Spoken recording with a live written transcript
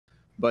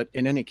But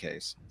in any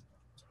case,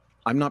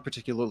 I'm not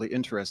particularly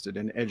interested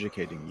in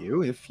educating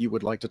you. If you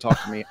would like to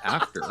talk to me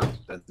after, then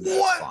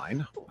that's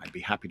fine. I'd be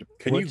happy to.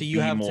 What do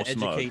you have to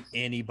educate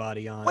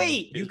anybody on?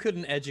 Wait! You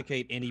couldn't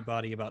educate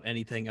anybody about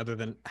anything other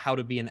than how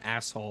to be an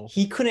asshole.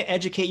 He couldn't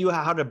educate you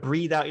how to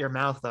breathe out your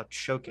mouth without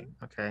choking,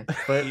 okay?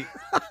 But,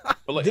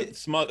 but like,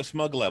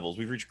 smug levels,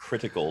 we've reached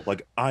critical.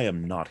 Like, I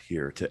am not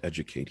here to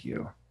educate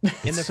you.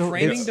 And the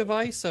framing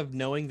device of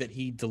knowing that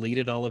he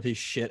deleted all of his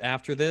shit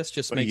after this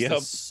just makes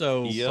this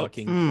so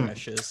fucking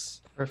precious.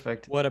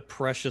 Perfect. What a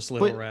precious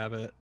little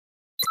rabbit.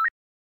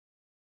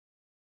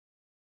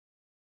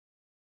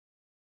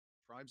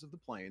 Tribes of the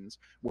plains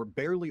were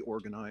barely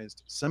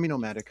organized,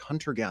 semi-nomadic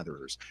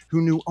hunter-gatherers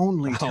who knew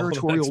only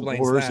territorial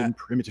wars and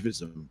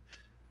primitivism.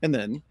 And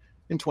then,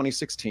 in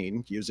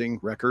 2016, using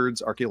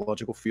records,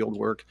 archaeological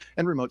fieldwork,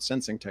 and remote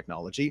sensing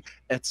technology,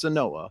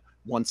 Etzanoa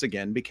once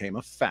again became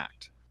a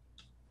fact.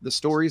 The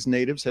stories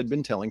natives had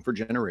been telling for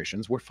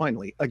generations were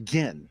finally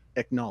again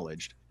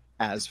acknowledged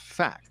as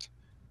fact.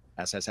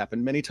 As has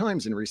happened many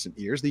times in recent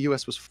years, the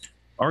U.S. was...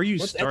 Are you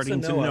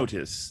starting to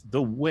notice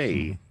the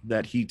way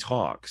that he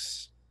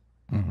talks?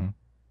 Mm-hmm.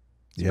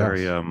 It's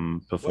very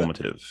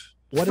performative.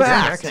 What is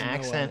American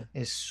accent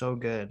is so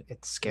good.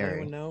 It's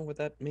scary. Anyone know what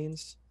that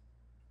means?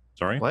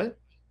 Sorry? What?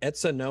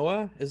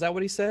 Etzanoa? Is that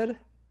what he said?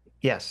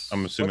 Yes.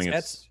 I'm assuming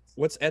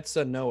what's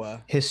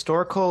Etzanoa?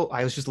 Historical...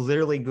 I was just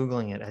literally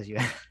Googling it as you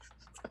asked.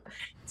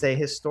 It's a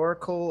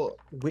historical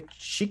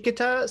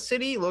Wichita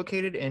city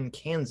located in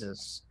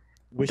Kansas.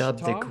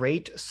 Dubbed the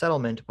Great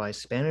Settlement by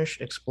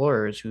Spanish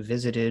explorers who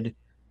visited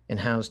and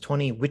housed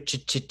 20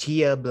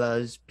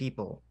 Wichitiablas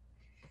people.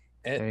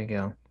 There you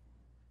go.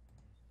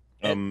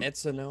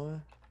 Etzanoa?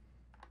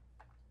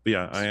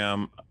 Yeah,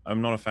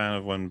 I'm not a fan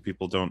of when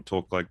people don't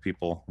talk like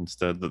people.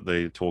 Instead, that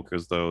they talk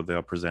as though they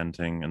are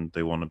presenting and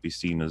they want to be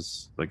seen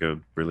as like a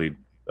really,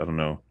 I don't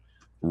know,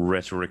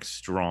 rhetoric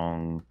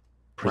strong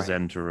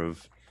presenter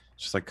of...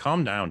 Just like,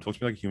 calm down, talk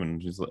to me like a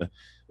human. Just like,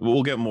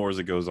 we'll get more as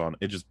it goes on.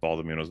 It just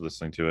bothered me when I was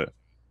listening to it.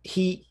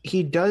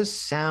 He does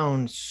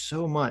sound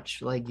so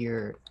much like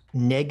your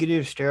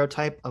negative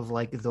stereotype of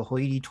like the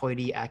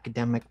hoity-toity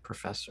academic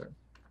professor.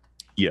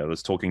 Yeah,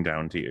 that's talking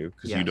down to you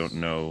because you don't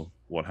know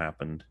what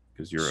happened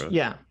because you're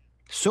a...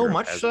 So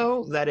much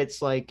so that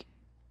it's like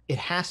it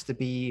has to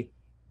be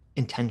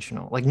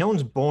intentional. Like no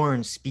one's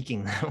born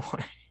speaking that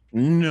way.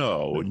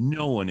 No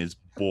one is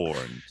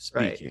born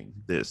speaking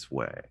this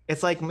way.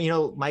 It's like, you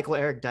know, Michael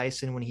Eric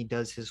Dyson when he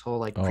does his whole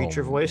like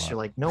preacher voice. You're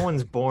like, no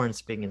one's born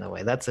speaking that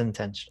way. That's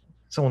intentional.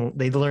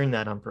 They learned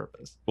that on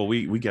purpose. Well,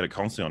 we get it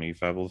constantly on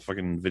EFAB. All the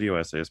fucking video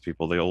essays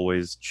people, they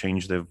always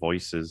change their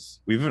voices.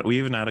 We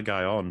even had a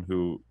guy on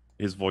who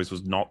his voice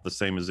was not the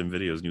same as in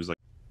videos, and he was like,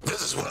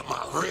 "This is what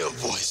my real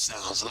voice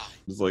sounds like."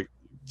 It's like,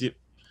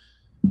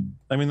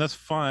 I mean, that's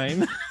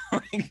fine.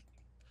 I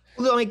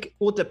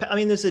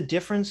mean, there's a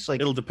difference. Like,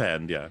 it'll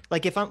depend, yeah.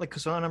 Like if I'm like,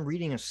 so when I'm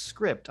reading a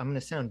script, I'm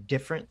gonna sound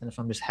different than if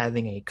I'm just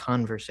having a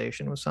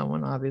conversation with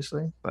someone,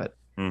 obviously. But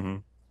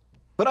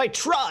but I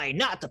try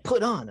not to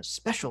put on a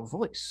special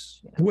voice.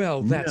 You know?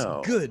 Well, that's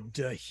good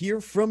to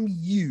hear from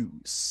you,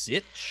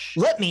 Sitch.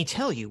 Let me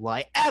tell you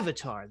why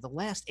Avatar: The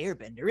Last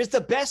Airbender is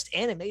the best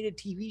animated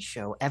TV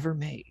show ever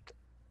made.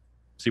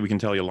 See, we can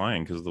tell you're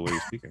lying because of the way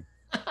you're speaking.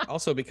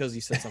 Also, because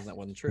you said something that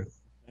wasn't true.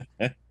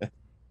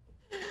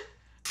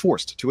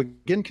 Forced to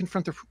again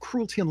confront the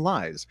cruelty and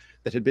lies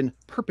that had been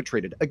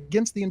perpetrated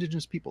against the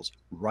indigenous peoples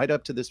right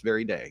up to this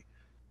very day.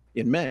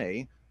 In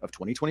May of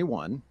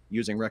 2021,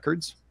 using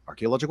records,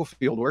 archaeological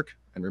fieldwork,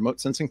 and remote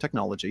sensing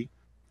technology,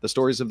 the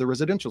stories of the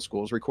residential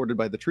schools recorded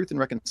by the Truth and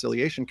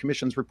Reconciliation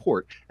Commission's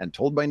report and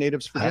told by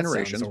natives for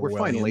generations were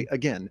finally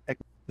again...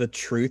 The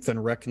Truth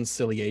and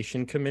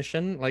Reconciliation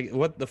Commission? Like,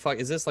 what the fuck?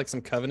 Is this like some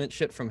Covenant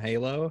shit from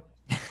Halo?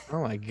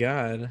 Oh my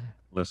god.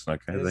 Listen,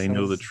 okay, they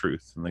know the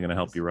truth, and they're gonna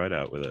help you right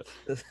out with it.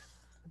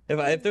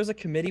 If there's a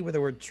committee with the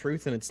word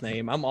truth in its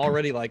name, I'm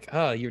already like,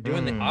 oh, you're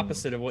doing the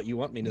opposite of what you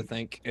want me to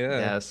think. Yeah.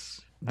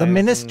 Yes. The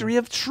Ministry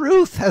of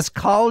Truth has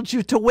called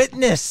you to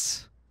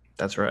witness.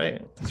 That's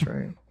right. That's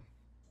right.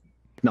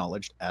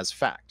 Acknowledged as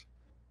fact.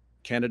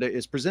 Canada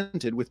is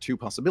presented with two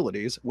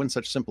possibilities when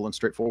such simple and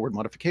straightforward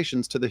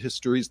modifications to the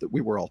histories that we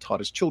were all taught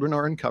as children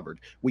are uncovered.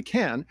 We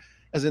can,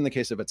 as in the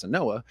case of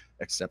Etzanoa,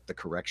 accept the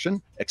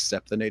correction,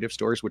 accept the native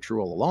stories were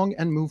true all along,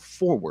 and move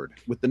forward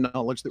with the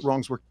knowledge that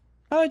wrongs were...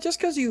 Just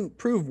because you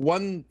prove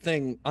one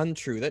thing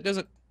untrue, that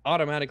doesn't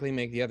automatically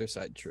make the other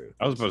side true.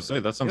 I was about to say,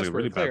 that sounds like a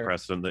really bad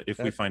precedent, that if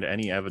we find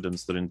any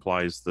evidence that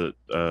implies that,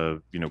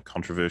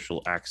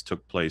 controversial acts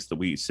took place, that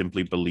we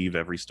simply believe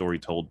every story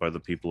told by the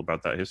people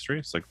about that history.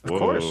 It's like, whoa. Of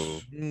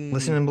course.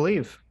 Listen and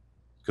believe.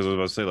 Because I was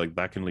about to say, like,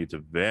 that can lead to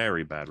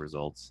very bad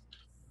results.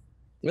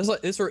 It's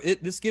like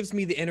this gives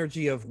me the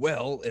energy of,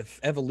 well, if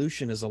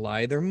evolution is a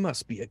lie, there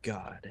must be a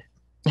god.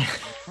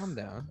 Calm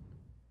down.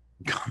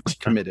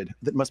 Committed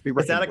that must be.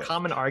 Is that a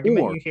common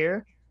argument you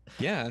hear?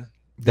 Yeah,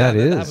 that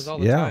happens all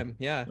the time.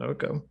 Yeah.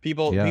 Okay.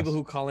 People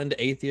who call into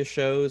atheist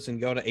shows and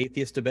go to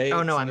atheist debates.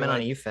 Oh no, I meant on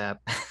EFAP.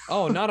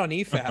 Oh, not on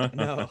EFAP.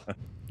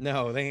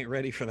 No, they ain't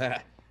ready for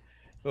that.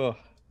 Oh.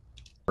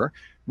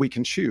 we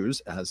can choose,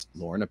 as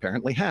Lauren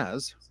apparently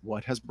has,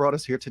 what has brought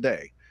us here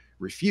today.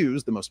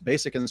 Refuse the most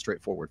basic and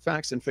straightforward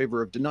facts in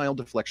favor of denial,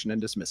 deflection,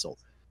 and dismissal.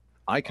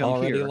 I come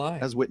Already here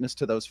lied. as witness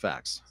to those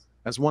facts,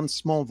 as one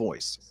small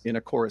voice in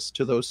a chorus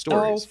to those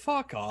stories. Oh,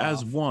 fuck off.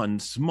 As one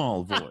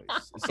small voice.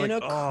 It's in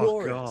like, a oh,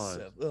 chorus.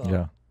 God.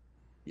 Yeah.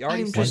 You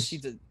already I'm said just- she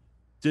did.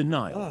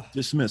 Denial,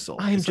 dismissal.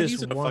 I'm It's like just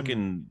he's in a one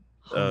fucking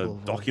humble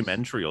voice.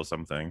 documentary or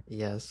something.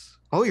 Yes.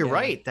 Oh, you're Yeah.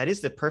 right. That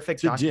is the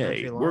perfect documentary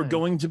Today, line. we're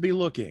going to be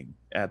looking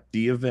at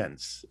the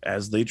events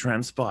as they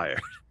transpire.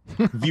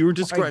 Viewer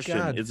discretion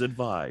God. is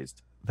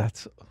advised.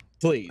 That's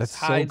Please That's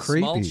so hide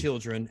small creepy.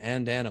 children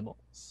and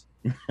animals.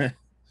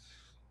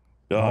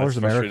 Mahler's it's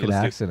American frustrating.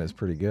 accent is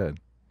pretty good.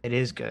 It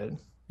is good.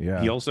 Yeah.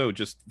 He also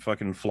just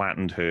fucking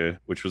flattened her,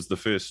 which was the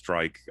first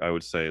strike, I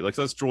would say. Like,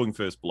 that's drawing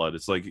first blood.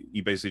 It's like he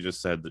basically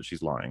just said that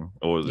she's lying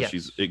or that Yes.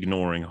 she's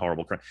ignoring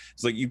horrible crime.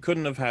 It's like you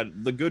couldn't have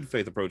had the good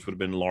faith approach would have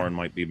been Lauren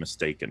might be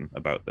mistaken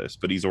about this,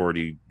 but he's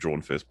already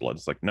drawn first blood.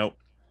 It's like, nope.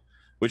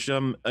 Which I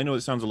know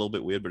it sounds a little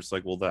bit weird, but it's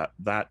like, well,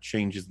 that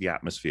changes the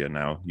atmosphere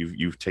now.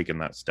 You've taken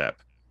that step.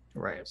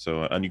 Right.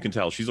 So and you can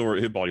tell she's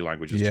already her body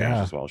language has Yeah,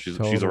 changed as well. She's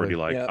totally. already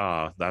like,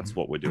 Yep. that's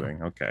what we're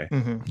doing. Okay.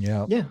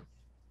 Yeah. Yeah.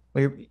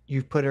 Well,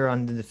 you've put her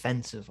on the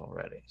defensive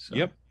already. So.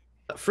 Yep.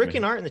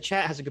 Freaking Art in the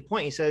chat has a good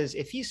point. He says,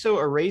 if he's so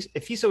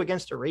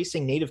against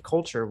erasing native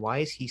culture, why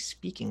is he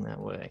speaking that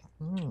way?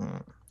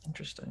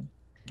 Interesting.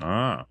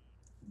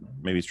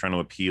 Maybe he's trying to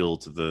appeal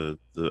to the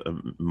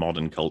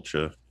modern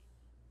culture,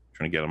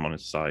 trying to get him on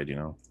his side, you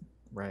know.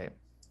 Right.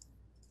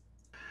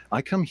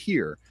 I come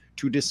here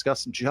to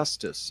discuss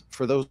justice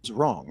for those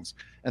wrongs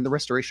and the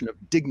restoration of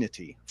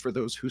dignity for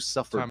those who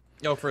suffered.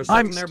 No, for a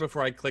 2nd there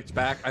before I clicked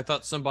back, I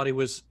thought somebody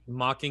was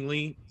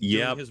mockingly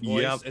doing his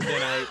voice, and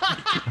then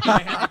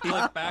I had to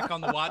click back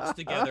on the watch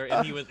together,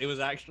 and it was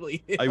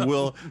actually him. I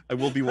will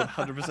be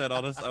 100%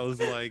 honest. I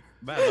was like,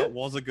 man, that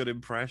was a good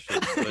impression.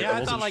 But Yeah, I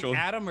wasn't thought like sure.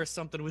 Adam or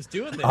something was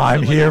doing this.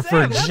 I'm like, here "Damn,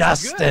 for that's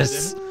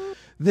justice. good."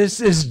 This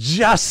is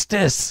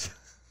justice.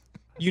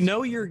 You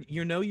know you're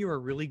a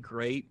really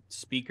great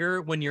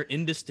speaker when you're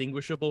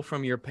indistinguishable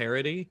from your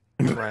parody.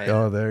 Right.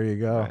 Oh, there you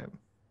go. Right.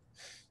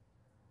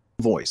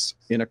 Voice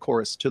in a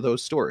chorus to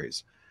those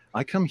stories.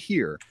 I come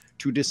here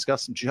to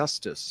discuss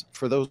justice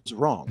for those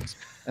wrongs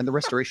and the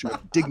restoration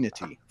of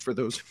dignity for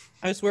those.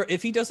 I swear,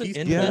 if he doesn't These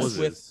end this pauses.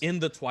 with "in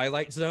the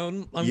Twilight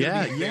Zone," I'm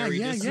Yeah, gonna be yeah, very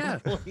yeah, yeah.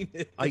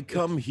 disappointed. I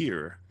come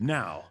here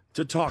now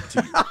to talk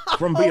to you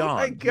from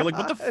beyond. You're like,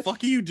 what the God.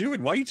 fuck are you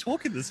doing? Why are you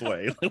talking this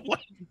way? Like, what?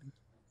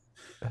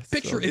 That's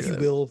Picture, so if you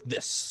good. will,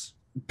 this.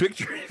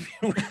 Picture if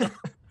you will.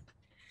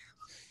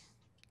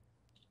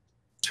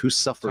 Who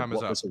suffered Time is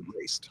what up. was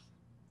erased.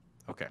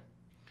 Okay.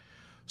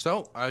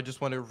 So I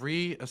just want to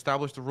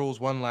re-establish the rules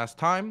one last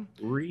time.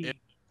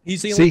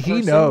 He's the See, only he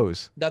person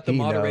knows. that the He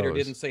moderator knows.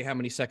 didn't say how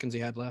many seconds he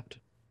had left.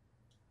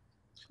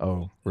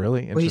 Oh,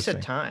 really? Well, he said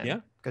Interesting. time. Yeah.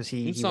 Because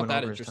he It's he not went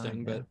that over his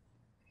interesting, time, but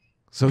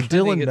So think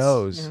Dylan it's-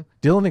 knows. yeah.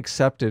 Dylan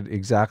accepted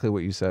exactly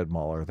what you said,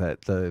 Mauler,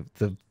 that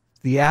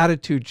the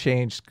attitude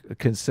changed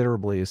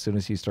considerably as soon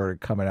as he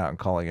started coming out and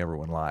calling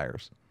everyone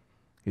liars.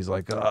 He's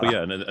like, But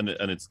yeah, and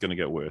it's gonna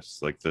get worse.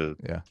 Like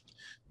Yeah.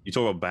 You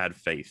talk about bad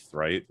faith,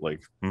 right?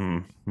 Like,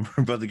 we're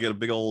about to get a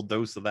big old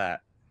dose of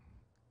that.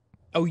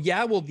 oh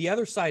yeah, well the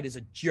other side is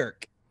a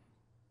jerk.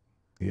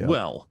 yeah.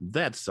 Well,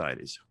 that side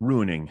is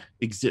ruining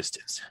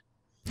existence.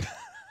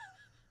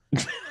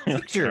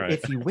 Picture, All right.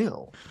 if you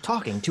will,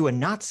 talking to a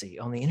Nazi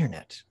on the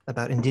internet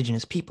about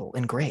indigenous people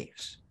and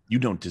graves. You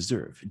don't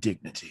deserve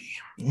dignity.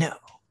 No.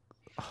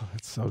 Oh,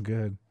 that's so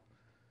good.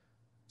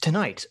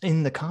 Tonight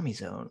in the commie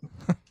zone.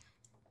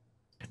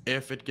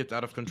 If it gets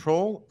out of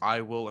control, I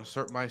will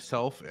assert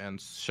myself and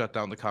shut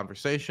down the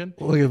conversation.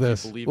 Look at If you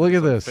this. believe Look it's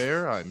at this.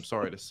 unfair, I'm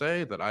sorry to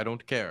say that I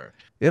don't care.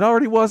 It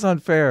already was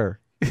unfair.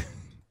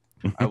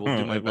 I will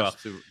do my Well,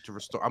 best to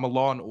restore. I'm a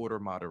law and order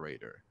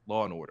moderator.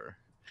 Law and order.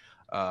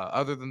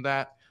 Other than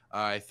that,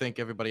 I think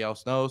everybody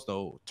else knows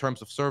no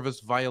terms of service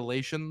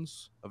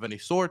violations of any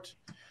sort.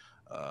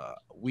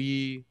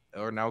 We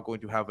are now going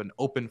to have an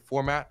open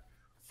format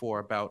for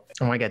about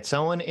Oh my god,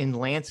 someone in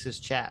Lance's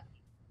chat.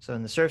 So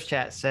in the Serfs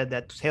chat said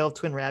that Tale of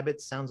Twin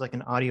Rabbits sounds like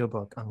an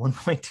audiobook on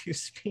 1.2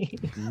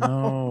 speed.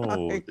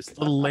 No, it's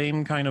the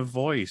lame kind of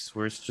voice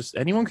where it's just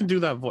anyone can do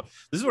that voice.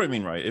 This is what I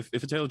mean, right? If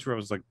a Taylor Trevor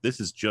was like, "This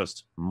is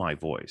just my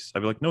voice,"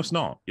 I'd be like, "No, it's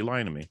not. You're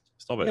lying to me.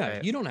 Stop it."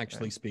 Yeah, you don't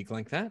actually speak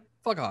like that.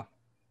 Fuck off.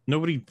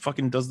 Nobody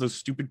fucking does those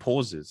stupid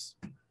pauses.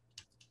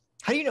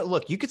 How do you know?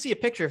 Look, you could see a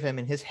picture of him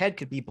and his head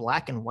could be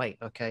black and white.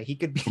 Okay. He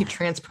could be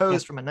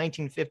transposed from a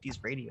 1950s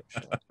radio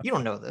show. You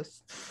don't know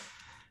this.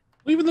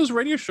 Even those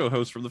radio show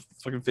hosts from the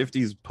fucking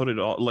 50s put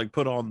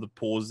on the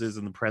pauses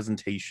and the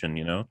presentation.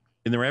 You know,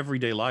 in their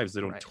everyday lives, they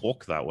don't Right.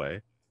 talk that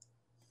way.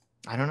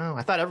 I don't know.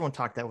 I thought everyone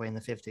talked that way in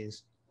the 50s.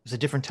 It was a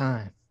different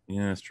time.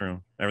 Yeah, it's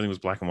true. Everything was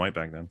black and white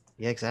back then.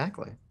 Yeah,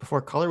 exactly.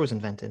 Before color was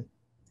invented.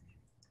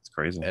 It's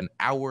crazy. an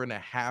hour and a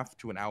half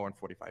to an hour and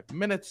 45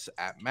 minutes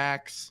at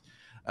max.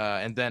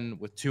 And then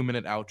with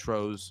 2-minute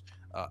outros,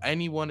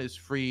 anyone is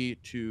free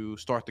to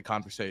start the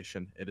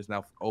conversation. It is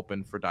now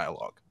open for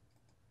dialogue.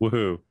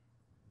 Woohoo!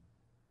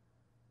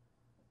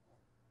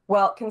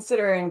 Well,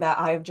 considering that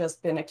I've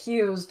just been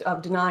accused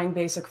of denying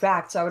basic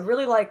facts, I would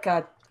really like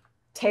a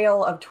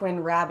tale of Twin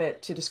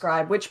Rabbit to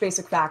describe which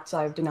basic facts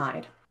I've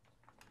denied.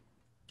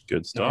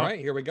 Good stuff. All right,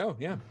 here we go.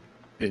 Yeah.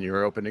 In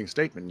your opening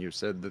statement, you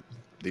said that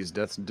these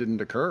deaths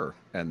didn't occur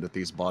and that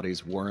these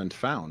bodies weren't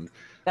found.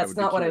 That's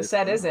not what I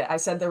said, is it? I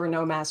said there were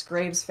no mass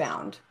graves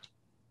found.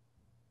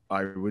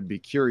 I would be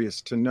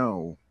curious to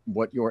know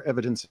what your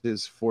evidence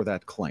is for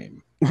that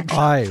claim.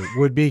 I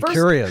would be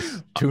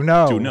curious to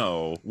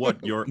know.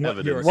 What your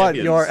evidence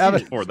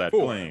is for that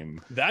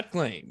claim. That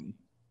claim.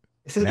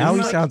 Now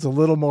he sounds a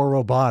little more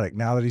robotic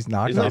now that he's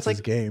knocked off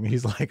his game.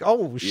 He's like,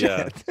 oh,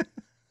 shit. Yeah.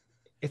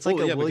 It's like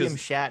a William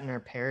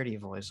Shatner parody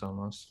voice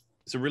almost.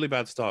 It's a really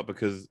bad start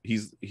because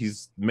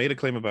he's made a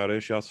claim about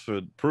it. She asked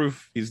for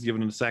proof. He's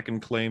given a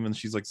second claim, and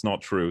she's like, "It's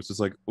not true." So it's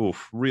like,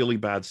 oof, really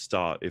bad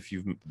start. If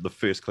the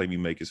first claim you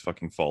make is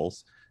fucking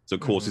false, so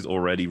of course he's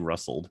already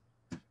rustled.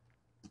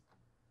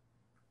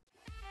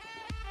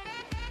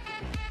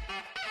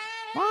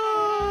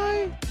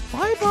 Bye,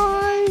 bye,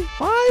 bye,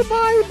 bye,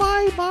 bye,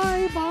 bye,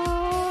 bye,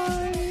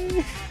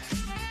 bye.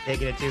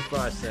 Taking it too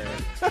far, sir.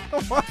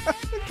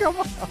 Come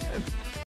on.